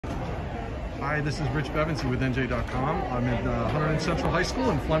Hi, this is Rich Bevins with NJ.com. I'm at Hunter Central High School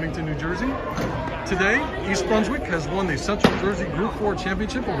in Flemington, New Jersey. Today, East Brunswick has won the Central Jersey Group 4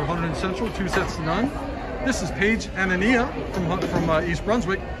 Championship over Hunter Central, 2-0. This is Paige and Anania from East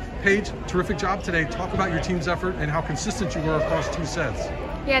Brunswick. Paige, terrific job today. Talk about your team's effort and how consistent you were across 2 sets.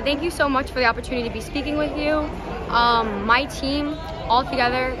 Yeah, thank you so much for the opportunity to be speaking with you. My team, all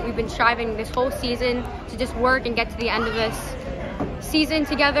together, we've been striving this whole season to just work and get to the end of this season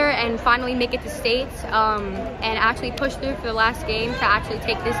together and finally make it to states and actually push through for the last game to actually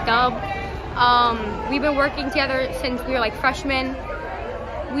take this dub. We've been working together since we were like freshmen.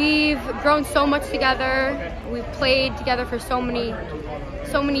 We've grown so much together. We've played together for so many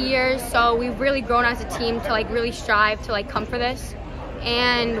years, so we've really grown as a team to like really strive to like come for this.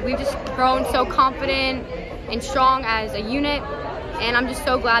 And we've just grown so confident and strong as a unit. And I'm just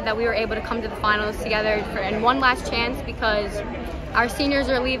so glad that we were able to come to the finals together and one last chance, because our seniors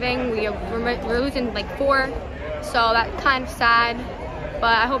are leaving. We're losing like 4, so that's kind of sad.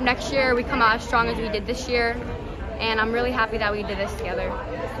 But I hope next year we come out as strong as we did this year. And I'm really happy that we did this together.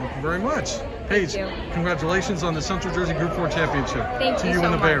 Thank you very much. Paige, congratulations on the Central Jersey Group 4 Championship. Thank you so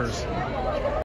and the much. Bears.